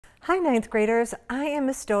Hi ninth graders, I am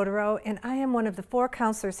Ms. Dodaro and I am one of the 4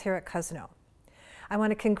 counselors here at Cousino. I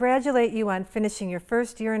want to congratulate you on finishing your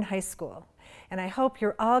first year in high school, and I hope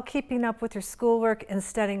you're all keeping up with your schoolwork and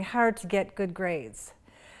studying hard to get good grades.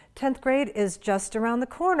 10th grade is just around the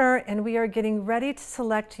corner and we are getting ready to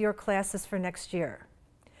select your classes for next year.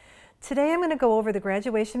 Today I'm going to go over the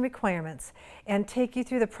graduation requirements and take you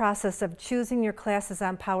through the process of choosing your classes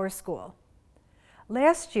on PowerSchool.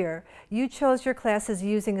 Last year, you chose your classes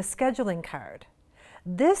using a scheduling card.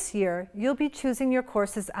 This year, you'll be choosing your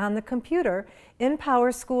courses on the computer in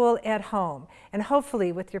PowerSchool at home and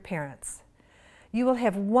hopefully with your parents. You will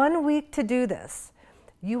have 1 week to do this.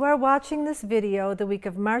 You are watching this video the week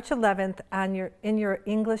of March 11th in your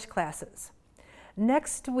English classes.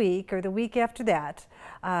 Next week, or the week after that,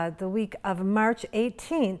 the week of March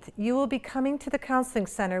 18th, you will be coming to the counseling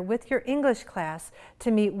center with your English class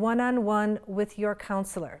to meet one-on-one with your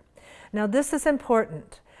counselor. Now this is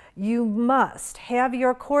important. You must have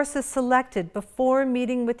your courses selected before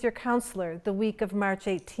meeting with your counselor the week of March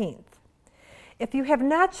 18th. If you have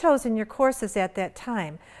not chosen your courses at that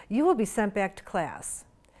time, you will be sent back to class.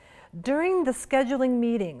 During the scheduling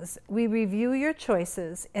meetings, we review your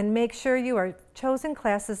choices and make sure you are chosen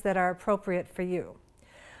classes that are appropriate for you.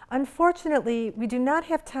 Unfortunately, we do not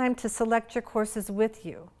have time to select your courses with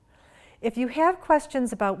you. If you have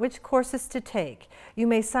questions about which courses to take, you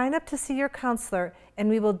may sign up to see your counselor and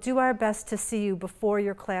we will do our best to see you before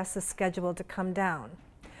your class is scheduled to come down.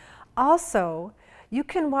 Also, you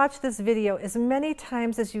can watch this video as many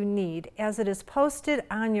times as you need, as it is posted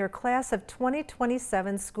on your Class of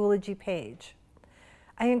 2027 Schoology page.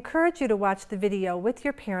 I encourage you to watch the video with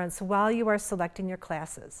your parents while you are selecting your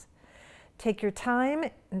classes. Take your time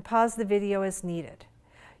and pause the video as needed.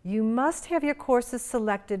 You must have your courses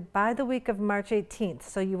selected by the week of March 18th,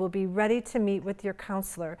 so you will be ready to meet with your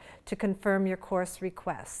counselor to confirm your course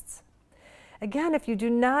requests. Again, if you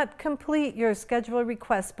do not complete your scheduled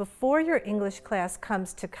request before your English class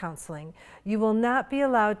comes to counseling, you will not be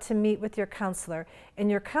allowed to meet with your counselor,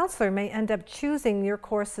 and your counselor may end up choosing your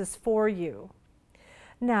courses for you.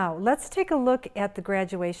 Now, let's take a look at the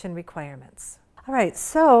graduation requirements. All right,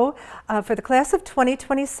 so for the class of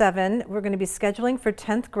 2027, we're going to be scheduling for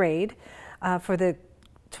 10th grade for the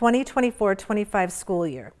 2024-25 school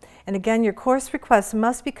year. And again, your course requests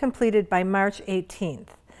must be completed by March 18th.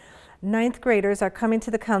 9th graders are coming to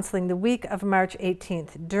the counseling the week of March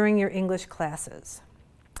 18th during your English classes.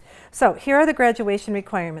 So here are the graduation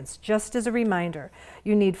requirements. Just as a reminder,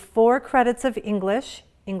 you need 4 credits of English,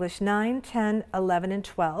 English 9, 10, 11, and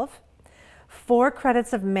 12, 4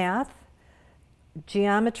 credits of math,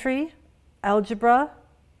 geometry, algebra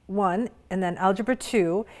 1, and then algebra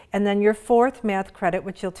 2, and then your 4th math credit,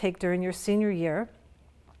 which you'll take during your senior year.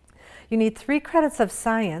 You need 3 credits of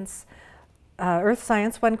science, earth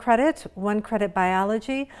science 1 credit, 1 credit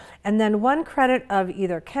biology, and then 1 credit of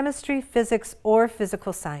either chemistry, physics, or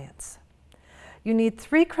physical science. You need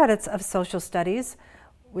 3 credits of social studies,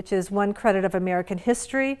 which is 1 credit of American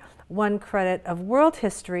history, 1 credit of world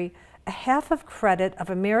history, a half of credit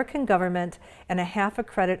of American government, and a half a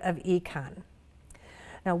credit of econ.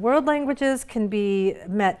 Now, world languages can be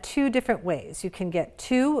met 2 different ways. You can get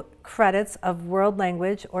 2 credits of world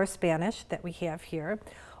language or Spanish that we have here,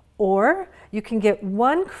 or you can get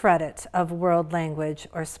 1 credit of world language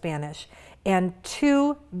or Spanish and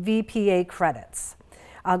 2 VPA credits.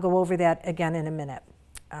 I'll go over that again in a minute.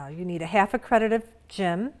 You need a half a credit of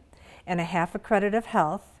gym and a half a credit of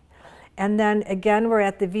health. And then again, we're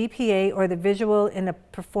at the VPA, or the Visual in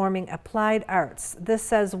Performing Applied Arts. This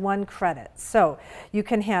says 1 credit. So you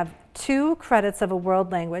can have 2 credits of a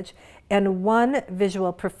world language and 1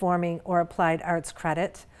 Visual Performing or Applied Arts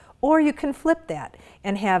credit. Or you can flip that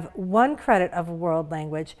and have 1 credit of world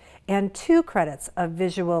language and 2 credits of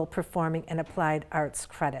visual performing and applied arts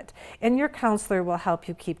credit. And your counselor will help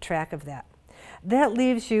you keep track of that. That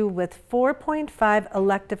leaves you with 4.5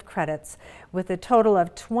 elective credits with a total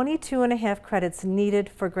of 22.5 credits needed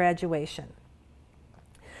for graduation.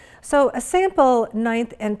 So a sample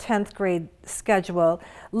 9th and 10th grade schedule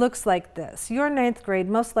looks like this. Your 9th grade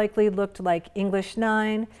most likely looked like English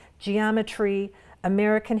 9, geometry,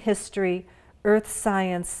 American history, earth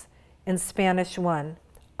science, and Spanish 1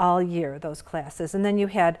 all year, those classes. And then you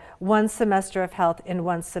had 1 semester of health and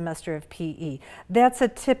 1 semester of PE. That's a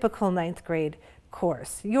typical 9th grade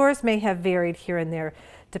course. Yours may have varied here and there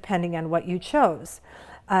depending on what you chose.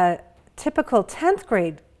 Typical 10th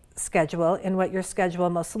grade schedule, and what your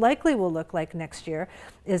schedule most likely will look like next year,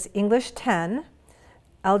 is English 10,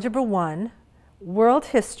 Algebra 1, World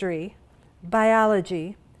History,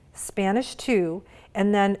 Biology, Spanish 2,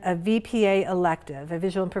 and then a VPA elective, a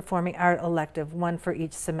visual and performing art elective, one for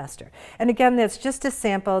each semester. And again, that's just a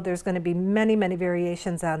sample. There's going to be many, many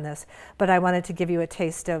variations on this, but I wanted to give you a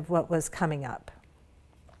taste of what was coming up.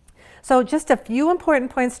 So just a few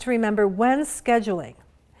important points to remember when scheduling.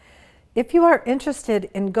 If you are interested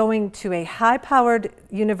in going to a high-powered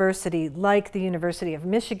university like the University of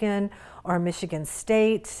Michigan or Michigan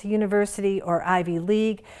State University or Ivy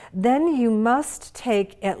League, then you must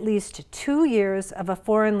take at least 2 years of a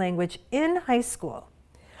foreign language in high school.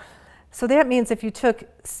 So that means if you took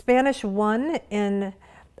Spanish 1 in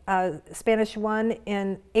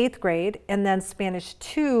 8th grade and then Spanish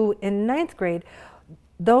 2 in 9th grade,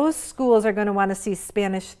 those schools are going to want to see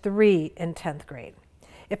Spanish 3 in 10th grade.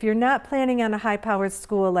 If you're not planning on a high-powered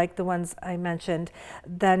school like the ones I mentioned,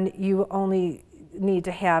 then you only need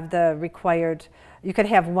to have the required, you could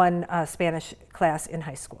have one Spanish class in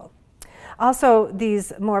high school. Also,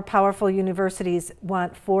 these more powerful universities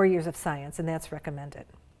want 4 years of science, and that's recommended.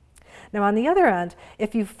 Now, on the other end,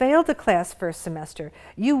 if you failed a class first semester,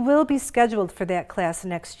 you will be scheduled for that class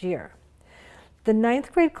next year. The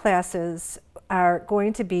 9th grade classes are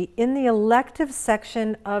going to be in the elective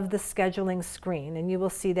section of the scheduling screen, and you will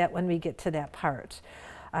see that when we get to that part.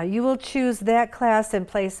 You will choose that class in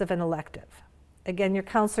place of an elective. Again, your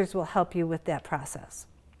counselors will help you with that process.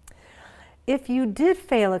 If you did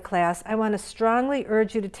fail a class, I want to strongly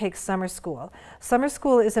urge you to take summer school. Summer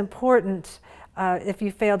school is important if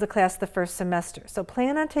you failed a class the first semester. So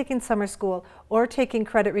plan on taking summer school or taking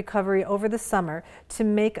credit recovery over the summer to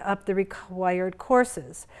make up the required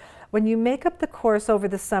courses. When you make up the course over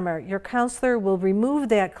the summer, your counselor will remove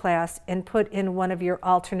that class and put in one of your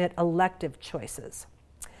alternate elective choices.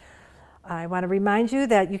 I want to remind you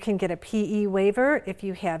that you can get a PE waiver if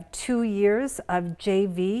you have 2 years of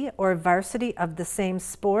JV or varsity of the same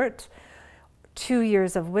sport, 2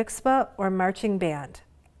 years of WIXPA or marching band.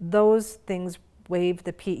 Those things waive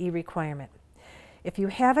the PE requirement. If you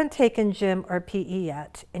haven't taken gym or PE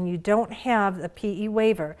yet and you don't have a PE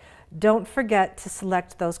waiver, don't forget to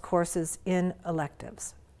select those courses in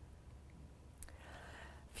electives.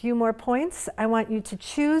 A few more points. I want you to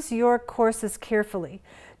choose your courses carefully.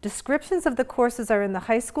 Descriptions of the courses are in the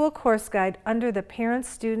high school course guide under the Parents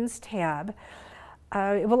Students tab.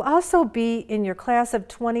 It will also be in your Class of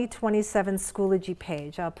 2027 Schoology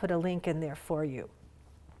page. I'll put a link in there for you.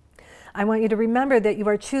 I want you to remember that you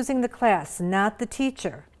are choosing the class, not the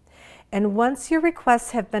teacher. And once your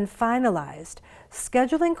requests have been finalized,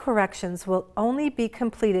 scheduling corrections will only be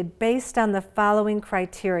completed based on the following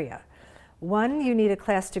criteria. 1, you need a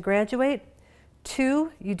class to graduate.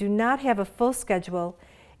 2, you do not have a full schedule.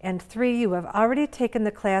 And 3, you have already taken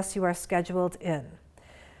the class you are scheduled in.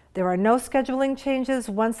 There are no scheduling changes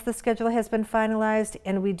once the schedule has been finalized,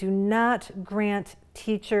 and we do not grant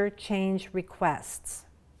teacher change requests.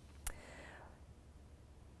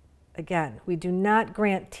 Again, we do not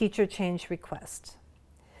grant teacher change requests.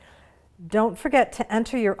 Don't forget to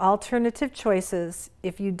enter your alternative choices.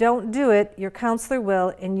 If you don't do it, your counselor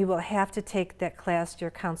will, and you will have to take that class your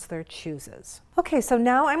counselor chooses. Okay, so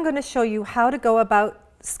now I'm going to show you how to go about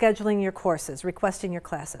scheduling your courses, requesting your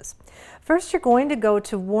classes. First, you're going to go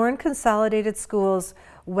to Warren Consolidated Schools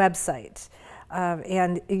website,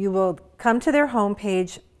 and you will come to their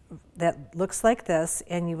homepage that looks like this,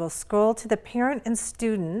 and you will scroll to the parent and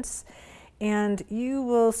students, and you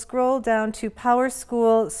will scroll down to Power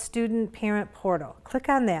School Student Parent Portal. Click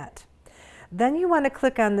on that. Then you want to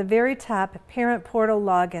click on the very top Parent Portal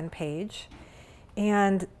login page,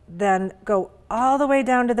 and then go all the way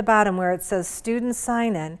down to the bottom where it says Student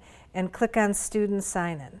Sign In, and click on Student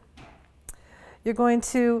Sign In. You're going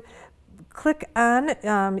to click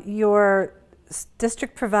on your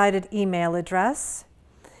district provided email address,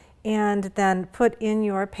 and then put in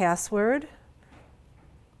your password.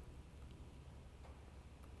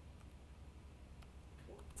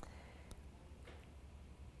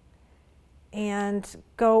 And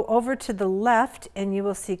go over to the left and you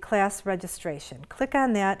will see class registration. Click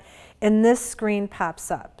on that and this screen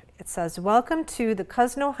pops up. It says, welcome to the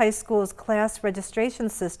Cousino High School's class registration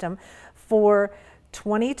system for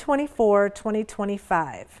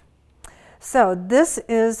 2024-2025. So this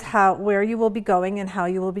is where you will be going and how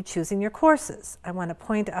you will be choosing your courses. I want to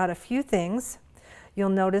point out a few things. You'll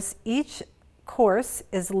notice each course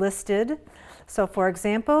is listed. So for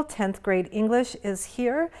example, 10th grade English is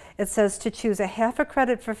here. It says to choose a half a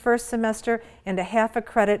credit for first semester and a half a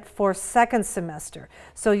credit for second semester.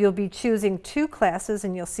 So you'll be choosing 2 classes,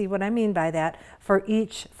 and you'll see what I mean by that, for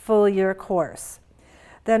each full year course.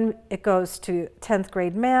 Then it goes to 10th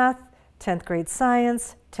grade math, 10th grade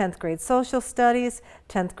science, 10th grade social studies,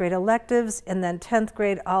 10th grade electives, and then 10th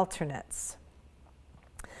grade alternates.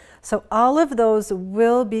 So all of those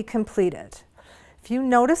will be completed. If you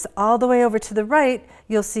notice all the way over to the right,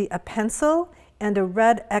 you'll see a pencil and a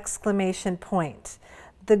red exclamation point.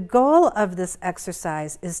 The goal of this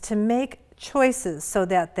exercise is to make choices so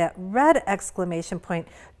that that red exclamation point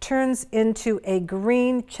turns into a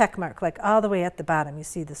green check mark, like all the way at the bottom. You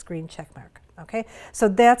see this green check mark, okay? So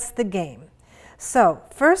that's the game. So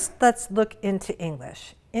first, let's look into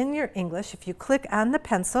English. In your English, if you click on the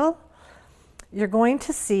pencil, you're going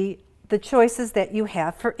to see the choices that you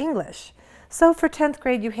have for English. So for 10th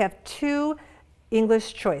grade, you have 2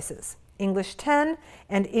 English choices, English 10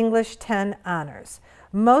 and English 10 Honors.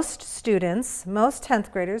 Most students, most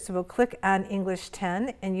 10th graders will click on English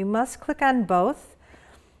 10, and you must click on both,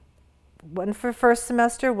 one for first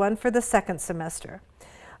semester, one for the second semester.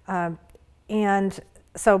 And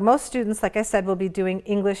so most students, like I said, will be doing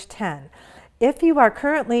English 10. If you are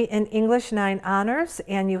currently in English 9 Honors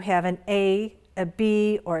and you have an A, a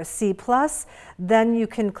B, or a C+, then you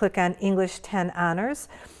can click on English 10 Honors.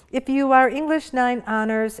 If you are English 9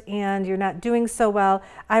 Honors and you're not doing so well,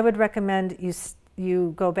 I would recommend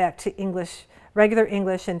you go back to English, regular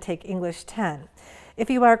English, and take English 10. If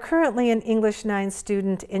you are currently an English 9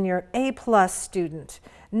 student and you're A+ student,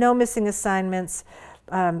 no missing assignments,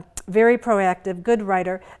 very proactive, good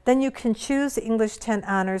writer, then you can choose English 10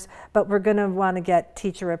 Honors, but we're going to want to get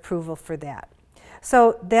teacher approval for that.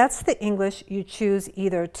 So that's the English. You choose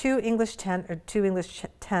either 2 English 10 or 2 English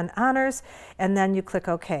 10 Honors, and then you click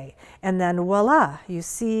OK. And then voila, you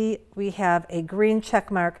see we have a green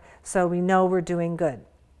check mark, so we know we're doing good.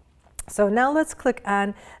 So now let's click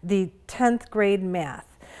on the 10th grade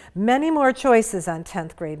math. Many more choices on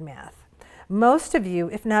 10th grade math. Most of you,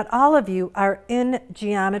 if not all of you, are in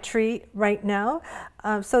geometry right now.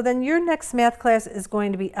 So then your next math class is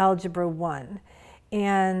going to be Algebra 1.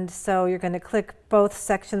 And so you're going to click both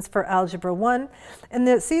sections for Algebra 1.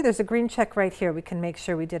 And see, there's a green check right here. We can make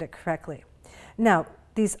sure we did it correctly. Now,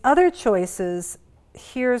 these other choices,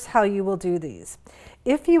 here's how you will do these.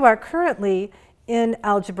 If you are currently in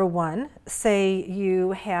Algebra 1, say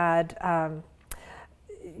you had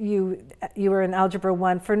you were in Algebra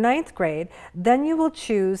 1 for 9th grade, then you will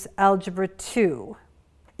choose Algebra 2.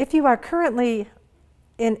 If you are currently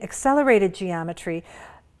in accelerated geometry,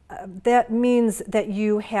 that means that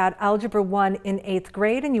you had Algebra 1 in 8th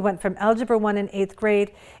grade, and you went from Algebra 1 in 8th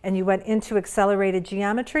grade and you went into accelerated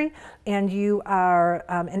geometry, and you are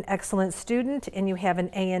an excellent student and you have an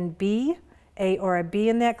A and B, A or a B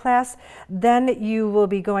in that class, then you will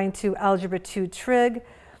be going to Algebra 2 Trig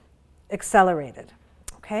accelerated.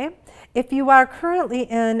 Okay? If you are currently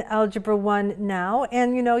in Algebra 1 now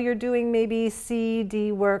and you know you're doing maybe C,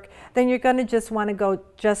 D work, then you're going to just want to go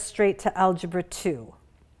just straight to Algebra 2.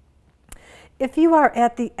 If you are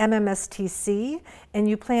at the MMSTC and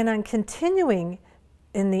you plan on continuing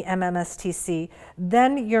in the MMSTC,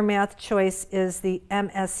 then your math choice is the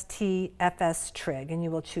MST-FS Trig, and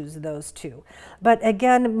you will choose those two. But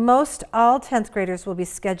again, all 10th graders will be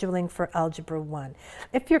scheduling for Algebra 1.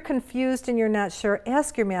 If you're confused and you're not sure,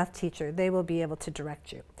 ask your math teacher. They will be able to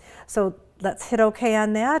direct you. So let's hit OK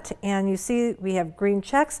on that, and you see we have green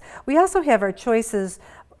checks. We also have our choices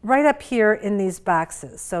right up here in these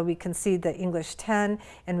boxes. So we can see the English 10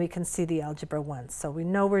 and we can see the Algebra 1. So we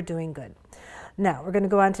know we're doing good. Now we're going to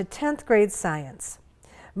go on to 10th grade science.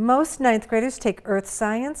 Most 9th graders take earth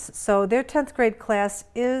science, so their 10th grade class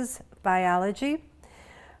is biology.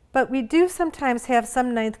 But we do sometimes have some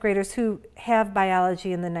 9th graders who have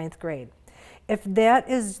biology in the 9th grade. If that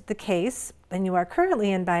is the case, and you are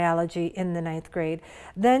currently in biology in the 9th grade,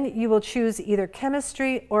 then you will choose either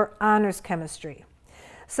chemistry or honors chemistry.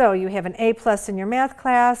 So you have an A+ in your math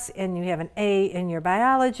class and you have an A in your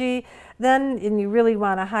biology, and you really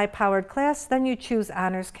want a high-powered class, then you choose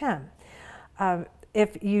honors chem.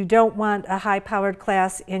 If you don't want a high-powered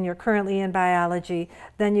class and you're currently in biology,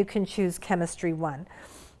 then you can choose chemistry 1.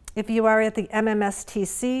 If you are at the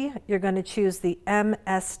MMSTC, you're going to choose the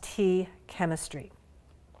MST chemistry.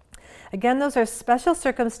 Again, those are special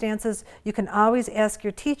circumstances. You can always ask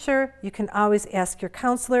your teacher, you can always ask your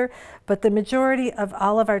counselor, but the majority of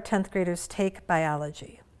all of our 10th graders take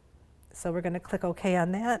biology. So we're going to click OK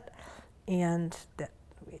on that, and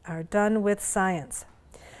we are done with science.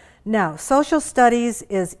 Now, social studies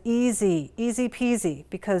is easy, easy peasy,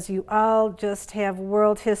 because you all just have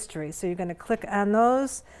world history. So you're going to click on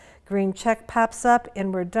those, green check pops up,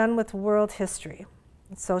 and we're done with world history,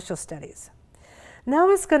 social studies.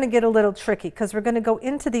 Now it's going to get a little tricky because we're going to go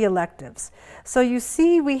into the electives. So you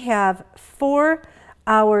see we have 4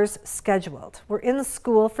 hours scheduled. We're in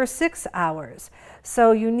school for 6 hours.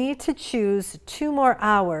 So you need to choose 2 more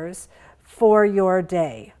hours for your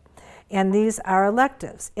day. and these are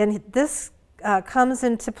electives. And this comes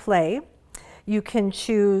into play. You can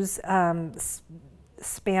choose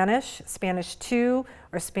Spanish, Spanish 2,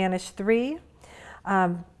 or Spanish 3.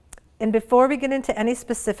 And before we get into any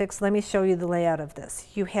specifics, let me show you the layout of this.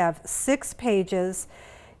 You have 6 pages,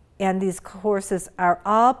 and these courses are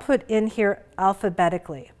all put in here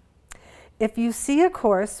alphabetically. If you see a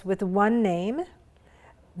course with one name,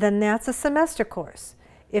 then that's a semester course.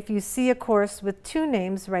 If you see a course with 2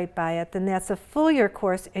 names right by it, then that's a full year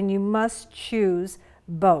course, and you must choose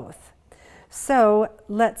both. So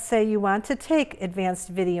let's say you want to take Advanced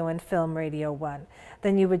Video and Film Radio 1.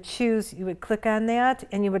 Then you would click on that,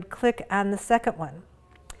 and you would click on the second one.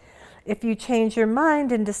 If you change your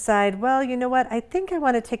mind and decide, well, you know what, I think I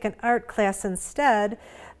want to take an art class instead,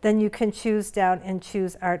 then you can choose down and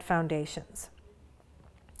choose Art Foundations.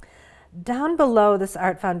 Down below this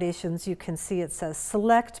Art Foundations, you can see it says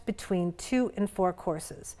select between 2 and 4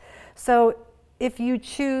 courses. So if you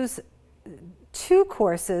choose 2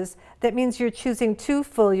 courses, that means you're choosing 2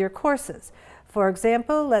 full year courses. For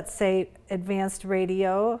example, let's say Advanced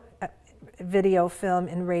Radio, Video, Film,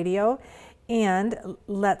 and Radio, and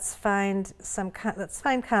let's find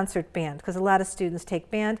concert band, because a lot of students take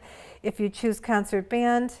band. If you choose concert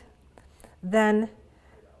band, then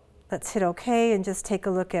let's hit OK and just take a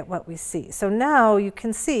look at what we see. So now you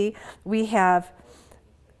can see we have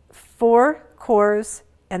 4 cores,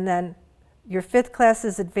 and then your 5th class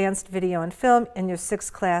is Advanced Video and Film, and your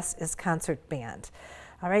 6th class is Concert Band.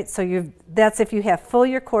 All right, so that's if you have full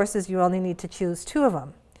year courses, you only need to choose 2 of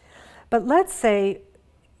them. But let's say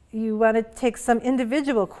you want to take some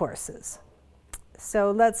individual courses.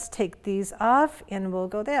 So let's take these off, and we'll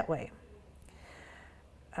go that way.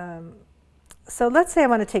 So let's say I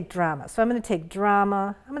want to take drama. So I'm going to take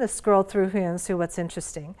drama. I'm going to scroll through here and see what's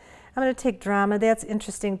interesting. I'm going to take drama. That's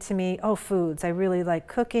interesting to me. Oh, foods. I really like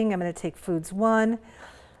cooking. I'm going to take foods 1.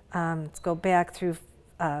 Let's go back through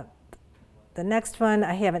the next one.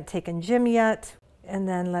 I haven't taken gym yet. And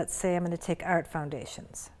then let's say I'm going to take Art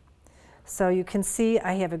Foundations. So you can see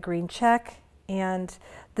I have a green check. And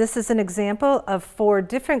this is an example of 4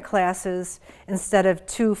 different classes instead of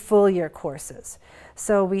 2 full year courses.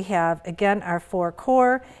 So we have, again, our 4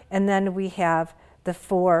 core, and then we have the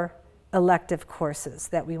 4 elective courses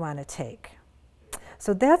that we want to take.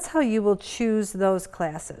 So that's how you will choose those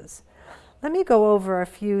classes. Let me go over a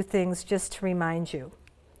few things just to remind you.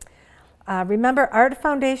 Remember Art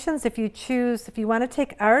Foundations, if you want to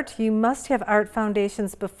take art, you must have Art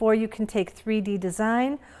Foundations before you can take 3D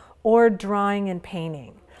design or drawing and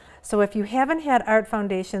painting. So if you haven't had Art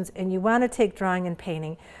Foundations and you want to take drawing and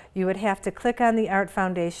painting, you would have to click on the Art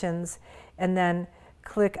Foundations and then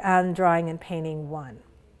click on Drawing and Painting 1.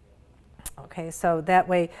 Okay, so that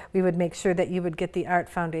way we would make sure that you would get the Art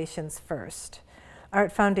Foundations first.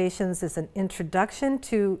 Art Foundations is an introduction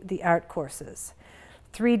to the art courses.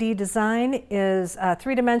 3D design is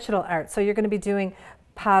 3-dimensional art, so you're going to be doing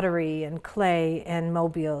pottery and clay and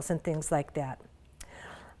mobiles and things like that.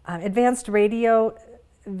 Advanced Radio,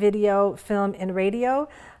 Video, Film, and Radio.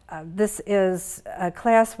 This is a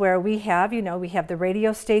class where we have, we have the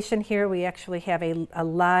radio station here. We actually have a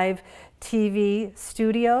live TV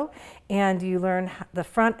studio, and you learn the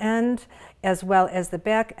front end as well as the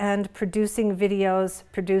back end, producing videos,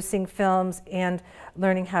 producing films, and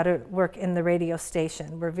learning how to work in the radio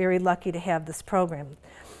station. We're very lucky to have this program.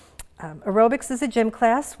 Aerobics is a gym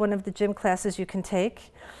class, one of the gym classes you can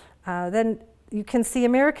take. Then you can see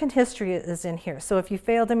American History is in here. So if you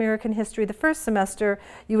failed American History the first semester,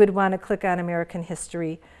 you would want to click on American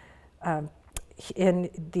History in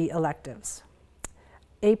the electives.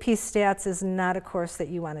 AP Stats is not a course that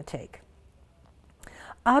you want to take.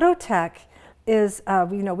 Auto Tech is,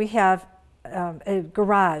 we have a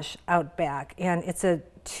garage out back, and it's a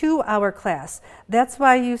 2-hour class. That's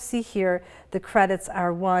why you see here the credits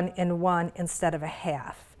are 1 and 1 instead of a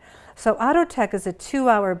half. So Auto Tech is a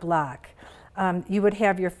 2-hour block. You would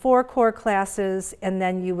have your 4 core classes, and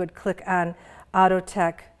then you would click on Auto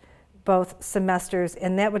Tech both semesters,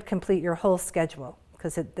 and that would complete your whole schedule,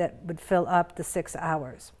 because that would fill up the 6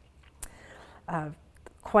 hours.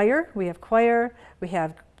 Choir, we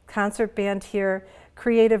have concert band here.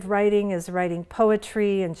 Creative writing is writing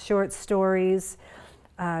poetry and short stories.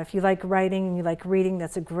 If you like writing and you like reading,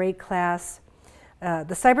 that's a great class. The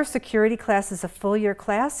cybersecurity class is a full year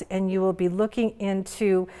class, and you will be looking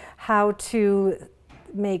into how to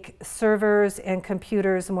make servers and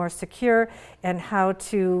computers more secure, and how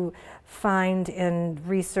to find and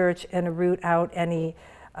research and root out any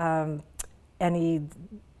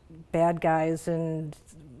bad guys and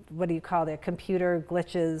what do you call that, computer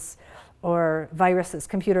glitches or viruses,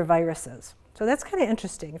 computer viruses. So that's kind of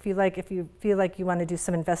interesting. If you feel like you want to do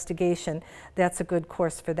some investigation, that's a good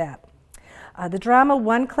course for that. The Drama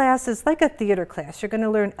 1 class is like a theater class. You're going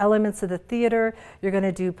to learn elements of the theater. You're going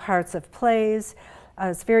to do parts of plays.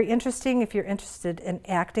 It's very interesting if you're interested in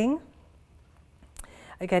acting.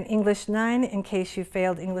 Again, English 9, in case you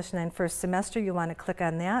failed English 9 first semester, you want to click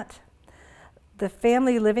on that. The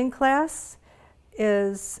Family Living class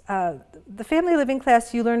is,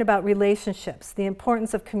 you learn about relationships, the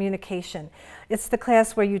importance of communication. It's the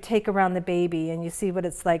class where you take around the baby and you see what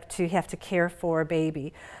it's like to have to care for a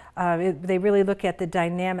baby. They really look at the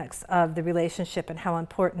dynamics of the relationship and how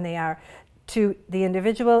important they are to the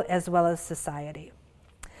individual as well as society.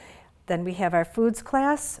 Then we have our Foods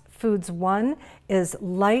class. Foods 1 is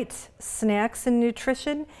light snacks and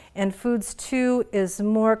nutrition, and Foods 2 is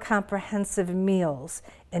more comprehensive meals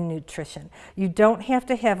and nutrition. You don't have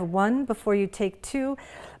to have 1 before you take 2,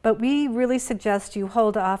 but we really suggest you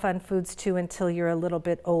hold off on Foods 2 until you're a little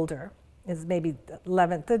bit older. It's maybe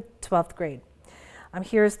 11th to 12th grade.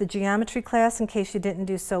 Here's the geometry class in case you didn't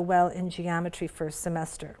do so well in geometry first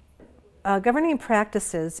semester. Governing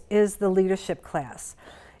practices is the leadership class.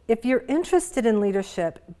 If you're interested in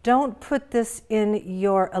leadership, don't put this in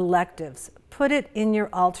your electives. Put it in your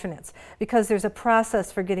alternates, because there's a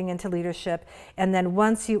process for getting into leadership, and then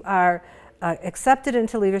once you are accepted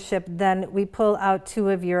into leadership, then we pull out 2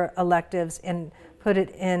 of your electives and put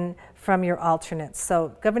it in from your alternates.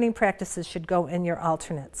 So governing practices should go in your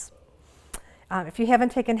alternates. If you haven't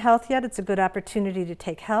taken health yet, it's a good opportunity to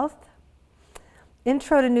take health.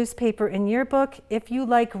 Intro to Newspaper and Yearbook. If you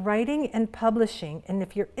like writing and publishing, and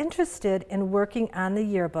if you're interested in working on the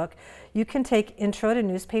yearbook, you can take Intro to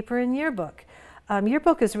Newspaper and Yearbook.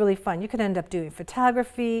 Yearbook is really fun. You can end up doing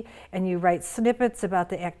photography, and you write snippets about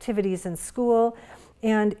the activities in school,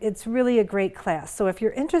 and it's really a great class. So if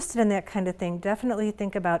you're interested in that kind of thing, definitely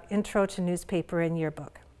think about Intro to Newspaper and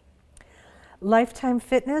Yearbook. Lifetime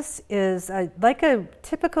Fitness is like a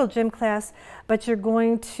typical gym class, but you're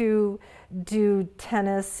going to do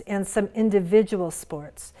tennis and some individual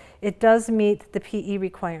sports. It does meet the PE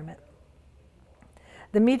requirement.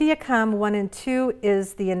 The MediaCom 1 and 2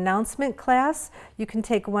 is the announcement class. You can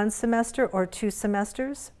take 1 semester or 2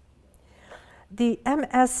 semesters. The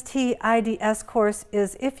MST IDS course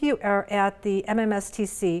is, if you are at the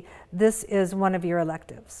MMSTC, this is one of your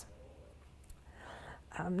electives.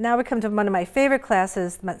 Now we come to one of my favorite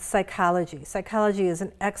classes, psychology. Psychology is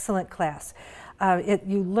an excellent class.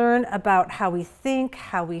 You learn about how we think,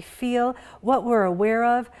 how we feel, what we're aware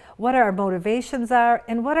of, what our motivations are,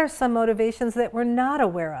 and what are some motivations that we're not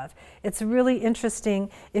aware of. It's really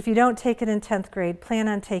interesting. If you don't take it in 10th grade, plan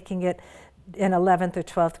on taking it in 11th or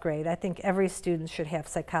 12th grade. I think every student should have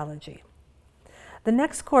psychology. The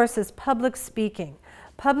next course is public speaking.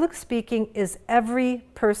 Public speaking is every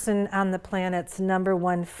person on the planet's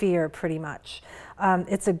 #1 fear, pretty much.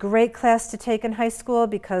 It's a great class to take in high school,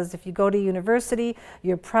 because if you go to university,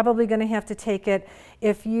 you're probably going to have to take it.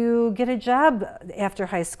 If you get a job after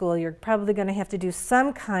high school, you're probably going to have to do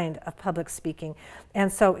some kind of public speaking.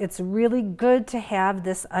 And so it's really good to have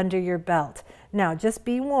this under your belt. Now, just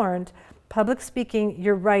be warned, public speaking,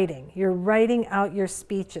 you're writing out your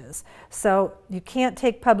speeches. So you can't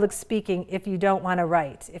take public speaking if you don't want to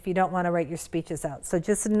write your speeches out. So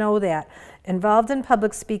just know that. Involved in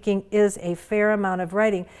public speaking is a fair amount of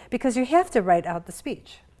writing, because you have to write out the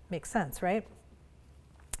speech. Makes sense, right?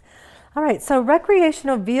 All right, so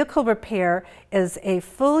recreational vehicle repair is a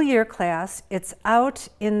full year class. It's out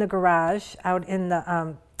in the garage, out in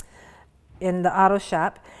the auto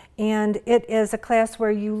shop. And it is a class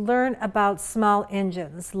where you learn about small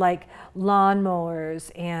engines like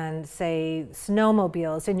lawnmowers and, say,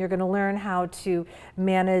 snowmobiles, and you're going to learn how to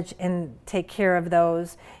manage and take care of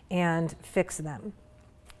those and fix them.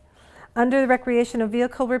 Under the recreational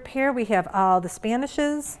vehicle repair, we have all the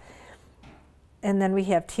Spanishes, and then we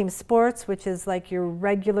have team sports, which is like your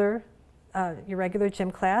regular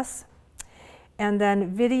gym class. And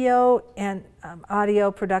then video and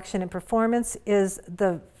audio production and performance is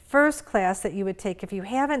the first class that you would take. If you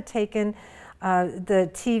haven't taken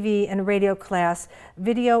the TV and radio class,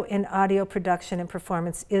 video and audio production and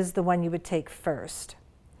performance is the one you would take first.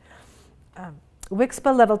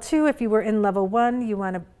 WIXPA Level 2, if you were in Level 1, you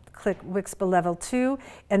want to click WIXPA Level 2,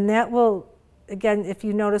 and that will, again, if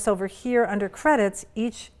you notice over here under credits,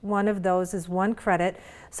 each one of those is 1 credit,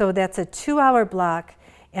 so that's a 2-hour block,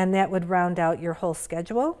 and that would round out your whole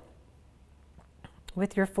schedule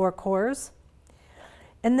with your 4 cores.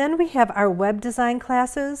 And then we have our web design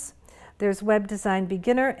classes. There's Web Design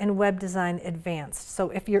Beginner and Web Design Advanced.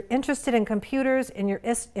 So if you're interested in computers and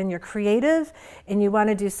you're creative and you want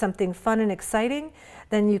to do something fun and exciting,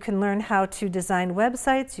 then you can learn how to design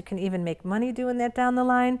websites. You can even make money doing that down the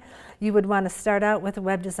line. You would want to start out with a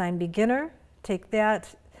Web Design Beginner, take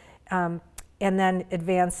that, and then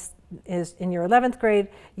Advanced is in your 11th grade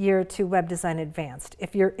year to Web Design Advanced.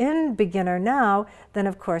 If you're in Beginner now, then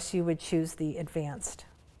of course you would choose the Advanced.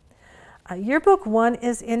 Yearbook 1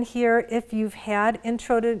 is in here if you've had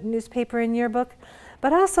Intro to Newspaper in Yearbook,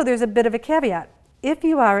 but also there's a bit of a caveat. If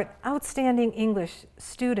you are an outstanding English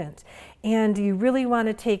student and you really want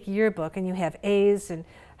to take Yearbook and you have A's and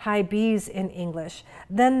high B's in English,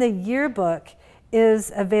 then the Yearbook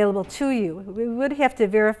is available to you. We would have to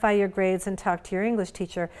verify your grades and talk to your English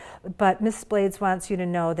teacher, but Ms. Blades wants you to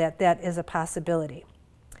know that that is a possibility.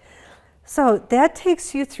 So that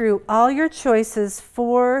takes you through all your choices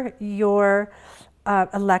for your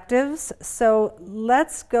electives. So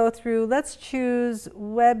let's go through, let's choose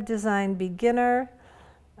Web Design Beginner.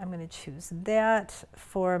 I'm going to choose that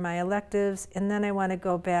for my electives, and then I want to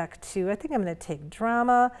go back to, I think I'm going to take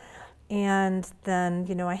drama, and then,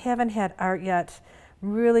 you know, I haven't had art yet.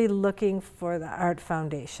 I'm really looking for the art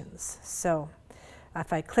foundations. So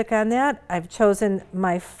if I click on that, I've chosen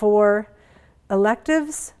my 4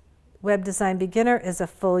 electives. Web Design Beginner is a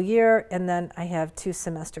full year, and then I have 2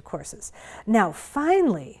 semester courses. Now,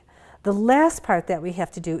 finally, the last part that we have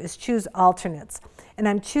to do is choose alternates. And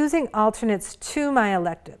I'm choosing alternates to my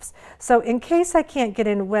electives. So in case I can't get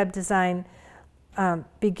in Web Design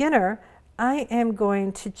Beginner, I am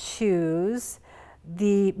going to choose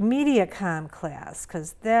the MediaCom class,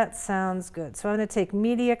 because that sounds good. So I'm going to take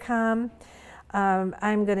MediaCom.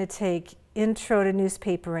 I'm going to take Intro to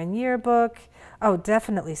Newspaper and Yearbook. Oh,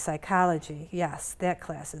 definitely psychology. Yes, that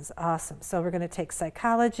class is awesome. So we're going to take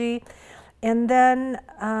psychology. And then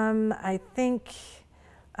I think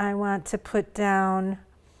I want to put down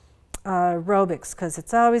aerobics, because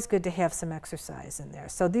it's always good to have some exercise in there.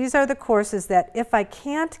 So these are the courses that if I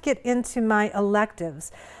can't get into my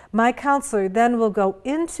electives, my counselor then will go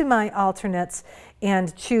into my alternates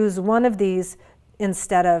and choose one of these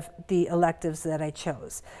instead of the electives that I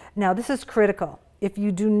chose. Now this is critical. If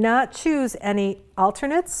you do not choose any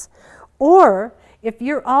alternates, or if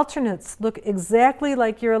your alternates look exactly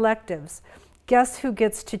like your electives, guess who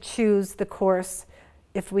gets to choose the course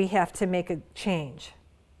if we have to make a change?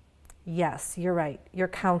 Yes, you're right, your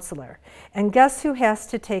counselor. And guess who has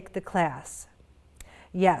to take the class?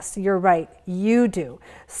 Yes, you're right, you do.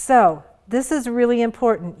 So this is really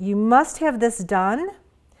important. You must have this done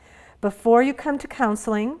before you come to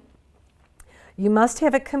counseling. You must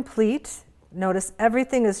have it complete. Notice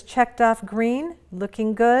everything is checked off green,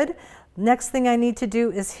 looking good. Next thing I need to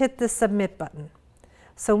do is hit the submit button.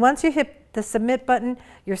 So once you hit the submit button,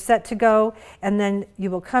 you're set to go, and then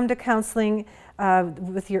you will come to counseling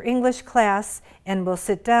with your English class, and we'll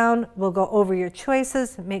sit down, we'll go over your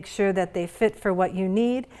choices, make sure that they fit for what you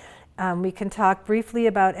need. We can talk briefly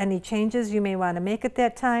about any changes you may want to make at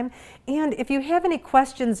that time. And if you have any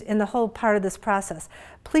questions in the whole part of this process,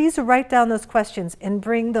 please write down those questions and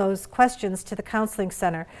bring those questions to the Counseling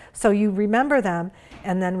Center so you remember them,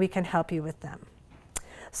 and then we can help you with them.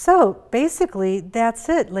 So basically, that's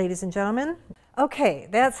it, ladies and gentlemen. Okay,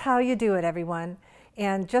 that's how you do it, everyone.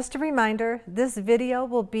 And just a reminder, this video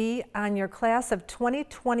will be on your Class of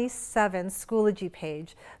 2027 Schoology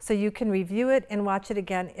page, so you can review it and watch it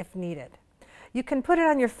again if needed. You can put it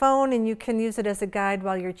on your phone and you can use it as a guide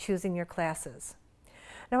while you're choosing your classes.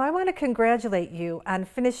 Now, I want to congratulate you on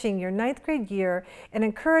finishing your 9th grade year and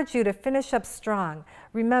encourage you to finish up strong.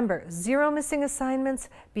 Remember, 0 missing assignments,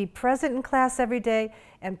 be present in class every day,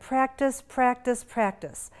 and practice, practice,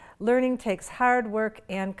 practice. Learning takes hard work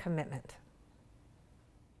and commitment.